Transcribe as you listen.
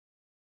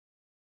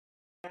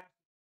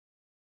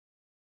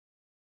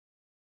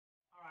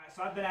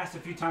So I've been asked a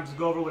few times to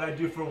go over what I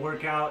do for a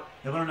workout.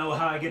 They want to know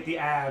how I get the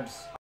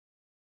abs.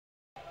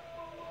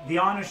 The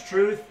honest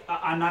truth,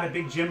 I'm not a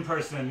big gym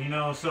person, you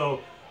know,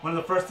 so one of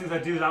the first things I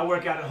do is I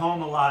work out at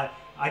home a lot.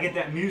 I get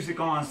that music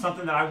on,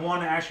 something that I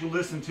want to actually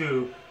listen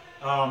to.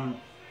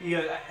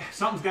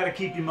 Something's got to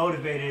keep you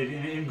motivated,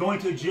 and going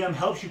to a gym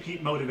helps you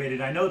keep motivated.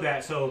 I know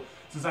that, so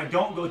since I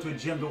don't go to a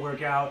gym to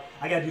work out,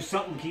 I got to do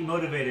something to keep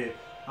motivated.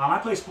 I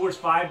play sports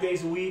 5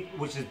 days a week,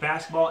 which is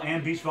basketball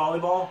and beach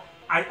volleyball.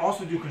 I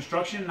also do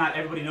construction. Not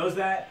everybody knows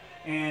that.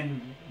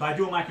 And by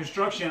doing my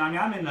construction, I mean,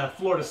 I'm in the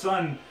Florida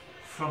sun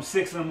from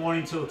 6 in the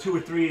morning till 2 or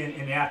 3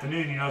 in the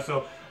afternoon, you know,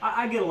 so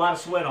I get a lot of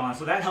sweat on,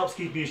 so that helps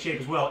keep me in shape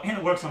as well, and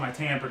it works on my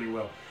tan pretty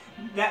well.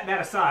 That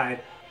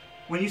aside,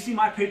 when you see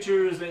my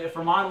pictures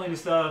for modeling and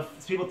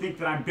stuff, people think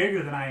that I'm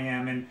bigger than I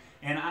am, and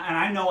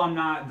I know I'm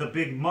not the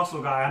big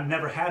muscle guy. I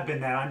never have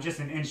been that. I'm just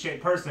an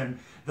in-shape person.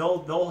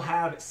 They'll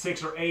have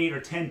 6 or 8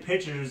 or 10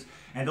 pictures,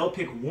 and they'll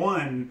pick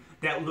one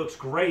that looks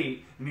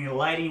great. I mean, the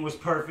lighting was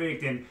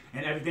perfect, and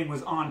everything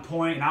was on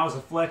point, and I was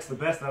a flex, the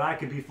best that I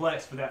could be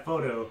flexed for that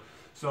photo.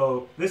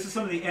 So this is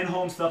some of the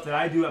in-home stuff that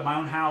I do at my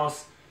own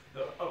house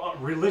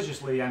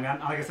religiously. I mean,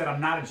 like I said, I'm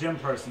not a gym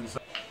person.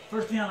 So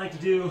first thing I like to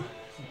do,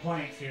 some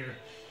planks here.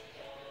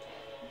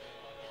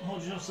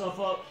 Hold yourself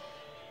up,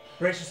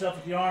 brace yourself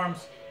with the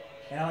arms,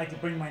 and I like to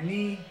bring my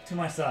knee to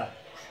my side.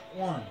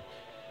 1,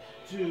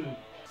 2, 3,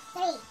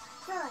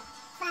 4,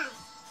 5,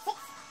 6,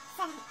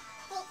 7,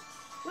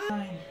 8,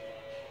 9,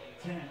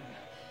 10.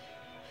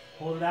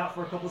 Hold it out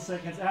for a couple of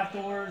seconds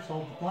afterwards.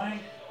 Hold the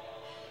plank.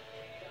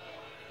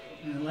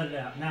 And let it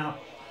out. Now,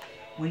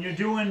 when you're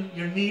doing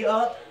your knee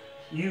up,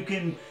 you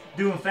can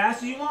do them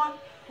fast as you want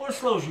or as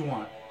slow as you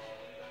want.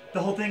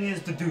 The whole thing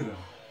is to do them.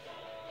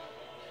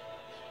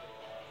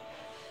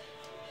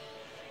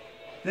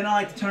 Then I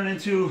like to turn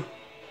into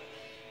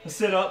a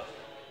sit-up.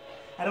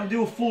 I don't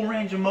do a full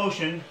range of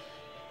motion.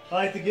 I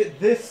like to get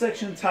this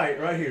section tight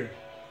right here.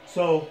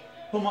 So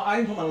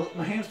I can put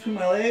my hands between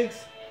my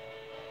legs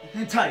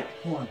and tight.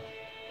 1,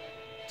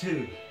 2,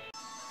 3,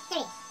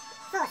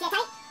 4, sit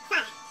tight.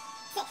 5,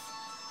 6,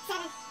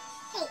 7,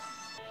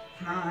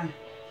 8, 9,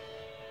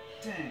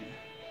 10.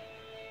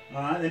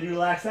 Alright, then you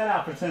relax that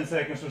out for 10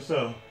 seconds or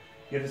so.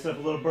 Give yourself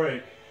a little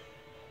break.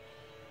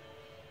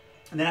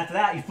 And then after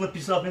that, you flip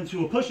yourself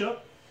into a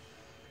push-up.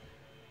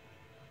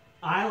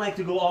 I like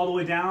to go all the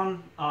way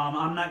down.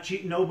 I'm not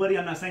cheating nobody.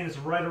 I'm not saying it's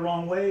right or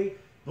wrong way.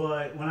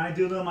 But when I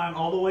do them, I'm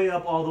all the way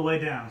up, all the way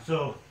down.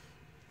 So,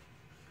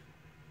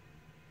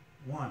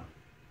 1,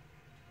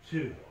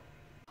 2,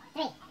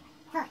 3,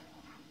 4,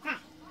 5,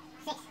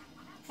 6,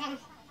 7,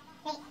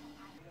 8,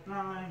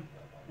 9,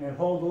 and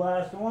hold the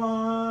last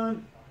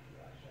one.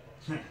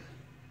 10.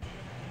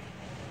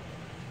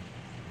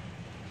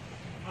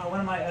 One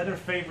of my other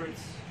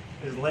favorites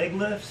is leg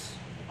lifts.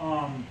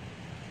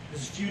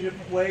 There's a few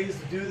different ways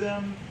to do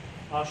them.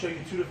 I'll show you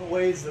 2 different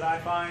ways that I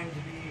find to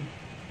be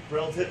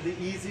relatively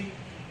easy.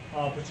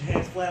 Put your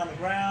hands flat on the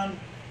ground,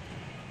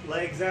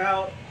 legs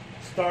out,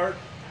 start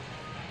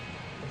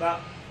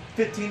about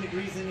 15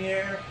 degrees in the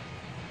air,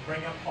 bring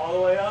them all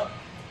the way up,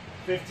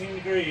 15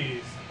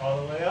 degrees,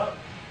 all the way up,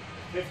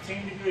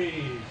 15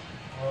 degrees,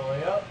 all the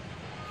way up,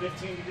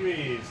 15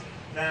 degrees.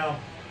 Now,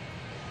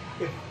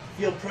 if you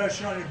feel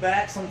pressure on your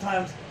back,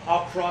 sometimes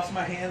I'll cross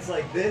my hands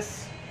like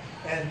this,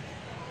 and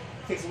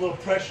it takes a little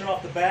pressure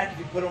off the back if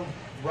you put them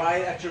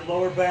right at your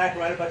lower back,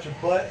 right about your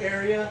butt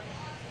area.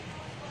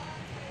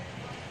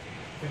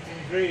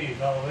 15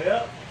 degrees, all the way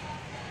up,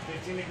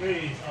 15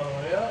 degrees, all the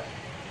way up,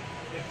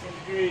 15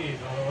 degrees,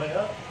 all the way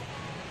up,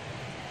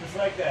 just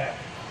like that.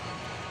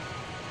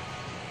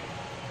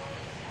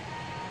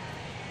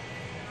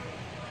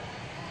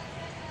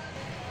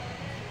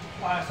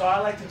 Alright, so I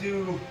like to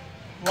do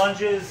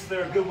lunges.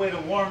 They're a good way to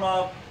warm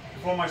up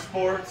before my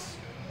sports.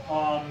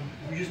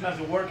 We use them as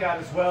a workout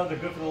as well. They're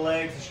good for the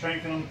legs to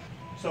strengthen them.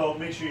 So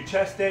make sure your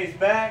chest stays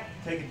back,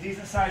 take a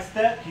decent sized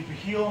step, keep your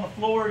heel on the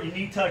floor, your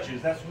knee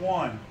touches. That's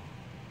 1.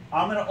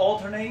 I'm going to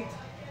alternate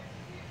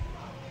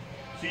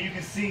so you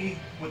can see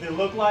what they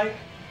look like,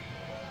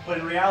 but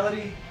in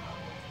reality,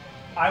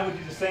 I would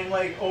do the same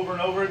leg over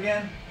and over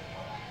again.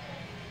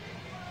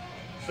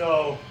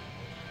 So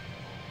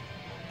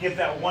give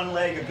that one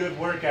leg a good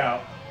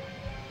workout,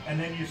 and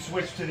then you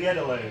switch to the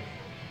other leg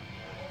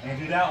and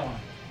do that one.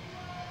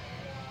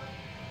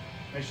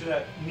 Make sure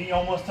that knee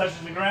almost touches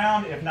the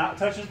ground. If not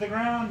touches the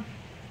ground,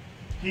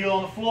 heel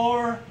on the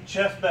floor,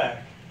 chest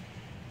back.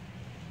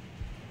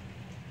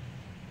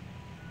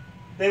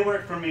 They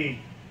work for me.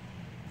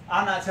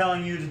 I'm not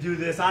telling you to do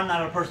this. I'm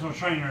not a personal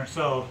trainer,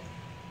 so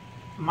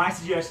my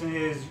suggestion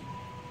is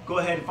go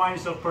ahead and find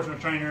yourself a personal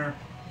trainer,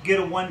 get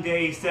a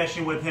one-day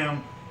session with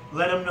him,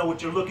 let him know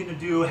what you're looking to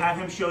do, have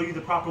him show you the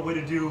proper way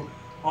to do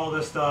all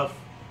this stuff.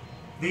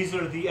 These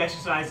are the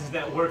exercises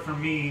that work for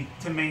me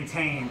to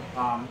maintain.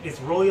 It's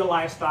really a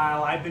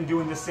lifestyle. I've been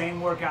doing the same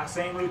workout,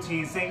 same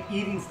routine, same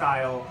eating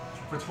style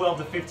for 12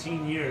 to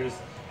 15 years,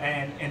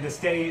 and to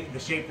stay the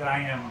shape that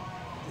I am,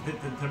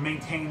 to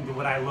maintain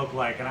what I look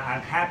like. And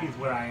I'm happy with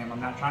where I am.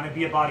 I'm not trying to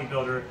be a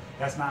bodybuilder.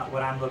 That's not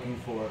what I'm looking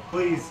for.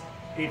 Please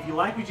if you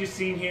like what you've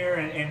seen here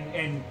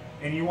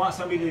and you want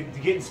somebody to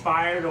get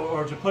inspired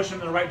or to push them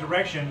in the right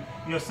direction,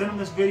 send them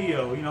this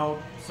video.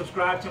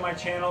 Subscribe to my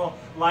channel,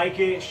 like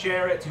it,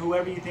 share it to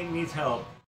whoever you think needs help.